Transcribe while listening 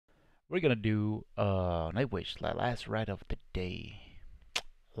We're gonna do Nightwish, the last ride of the day,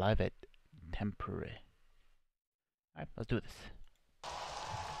 live at Tampere. Alright, let's do this.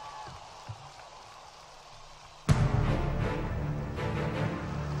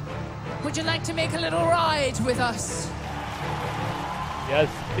 Would you like to make a little ride with us? Yes,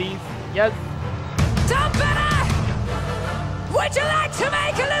 please. Yes. Tampere! Would you like to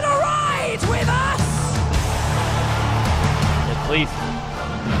make a little ride with us? Yes, please.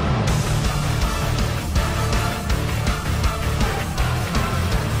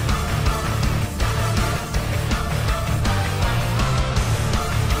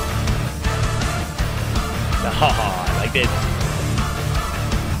 Oh, I like this.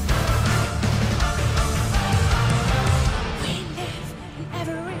 We live in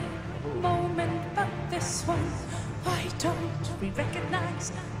every moment but this one. Why don't we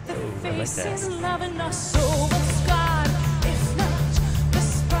recognize the faces loving us? So what's gone? If not the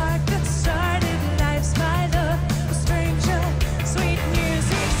spark that started life's by the stranger, sweet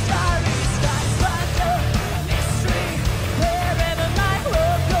music, starry skies, but the mystery. Wherever my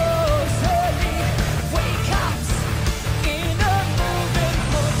road goes, early wake ups in a moving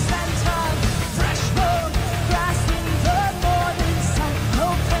hopes and tongue. Fresh road, grass in the morning sun,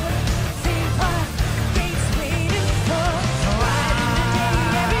 open theme park gates waiting for riding the day,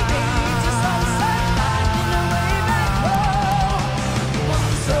 every day to sunset, finding a way back home.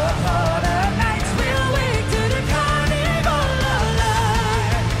 Once upon a night, we'll wake to the carnival of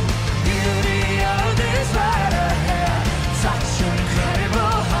life. Beauty of this ride ahead, such an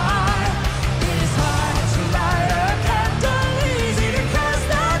incredible high. It is hard to light a candle, easy to cast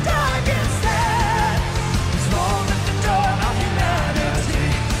the dark instead. It's more than the dawn of humanity,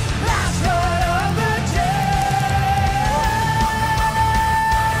 last ride of the day.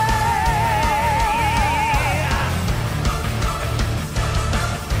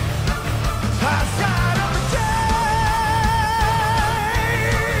 Last ride of the day.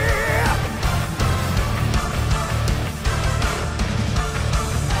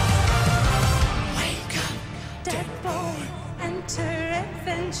 Wake up, dead boy, enter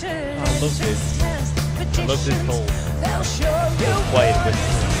adventure. I love this. I love this whole They'll show you quiet what with is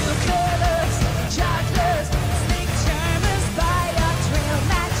real colors, chargers, snake charmers, by a trail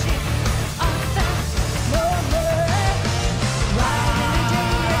magic of that moment. Riding the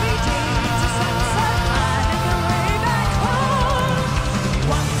day, every day to sunset, finding a way back home.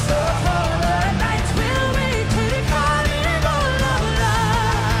 Once upon a night, we'll wait to the carnival of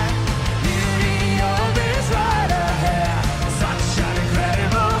life. Beauty of this ride ahead, such an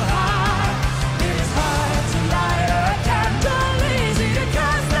incredible high. It is hard to light a candle, easy to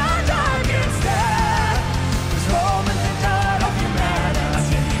cast the dark instead. This moment, the dawn of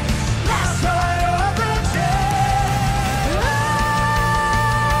humanity, last ride of the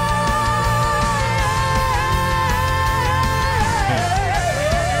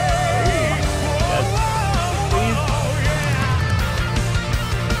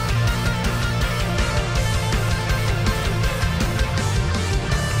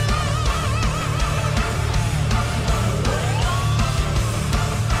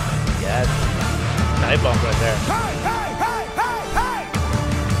Yes. Night bomb right there.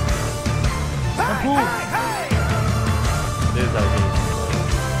 Cool. This is how it is.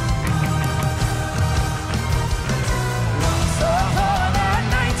 Once upon a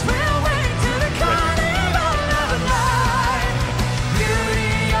night, we'll wait to the carnival of life.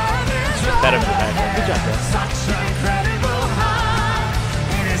 Beauty of this Better for the ride background. Good job, ahead, bro. such an incredible high.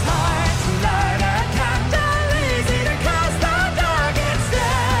 It is hard to light a candle, easy to cast the dark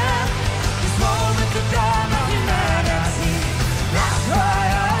instead. This moment, the dawn of humanity, last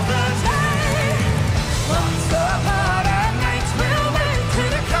ride of the day. Once upon a night, we'll wait to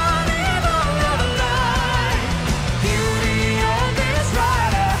the carnival of life. Beauty of this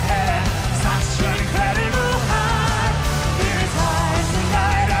ride ahead, such an incredible high. It is hard to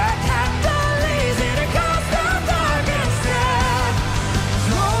light a candle, easy to cast the dark instead. This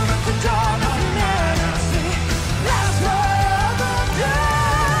moment, the dawn of humanity, last ride of the day.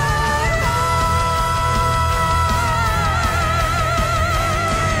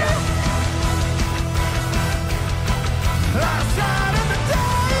 Last ride of the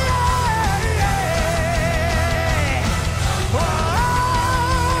day.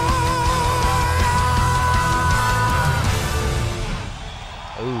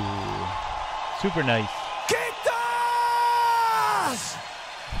 Ooh. Super nice.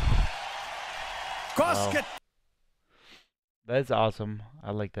 Wow. That's awesome.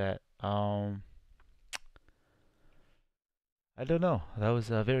 I like that. I don't know. That was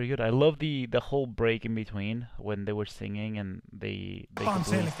very good. I love the whole break in between when they were singing and they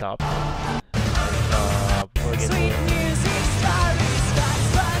completely stopped. Sweet music, starry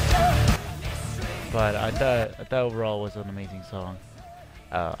skies, but I thought overall was an amazing song.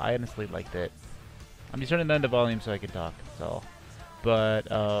 I honestly liked it. I'm just turning down the volume so I can talk. So,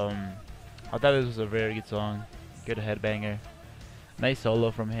 but I thought this was a very good song. Good headbanger. Nice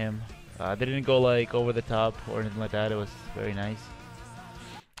solo from him. They didn't go like over the top or anything like that. It was very nice.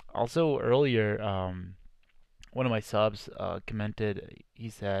 Also earlier, one of my subs commented.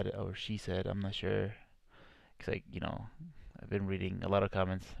 He said or she said, I'm not sure, because I've been reading a lot of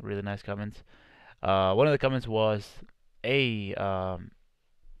comments, really nice comments. One of the comments was, "Hey, so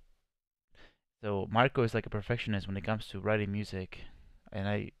Marco is like a perfectionist when it comes to writing music," and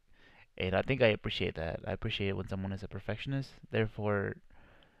I think I appreciate that. I appreciate it when someone is a perfectionist. Therefore,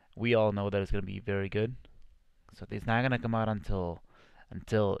 we all know that it's gonna be very good. So it's not gonna come out until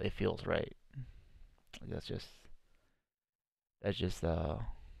it feels right. That's just that's just the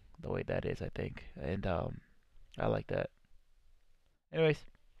way that is, I think, and I like that. Anyways,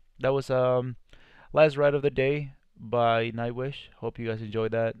 that was last ride of the day by Nightwish. Hope you guys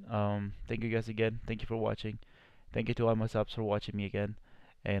enjoyed that. Thank you guys again. Thank you for watching. Thank you to all my subs for watching me again,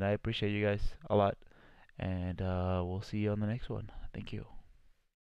 and I appreciate you guys a lot. And we'll see you on the next one. Thank you.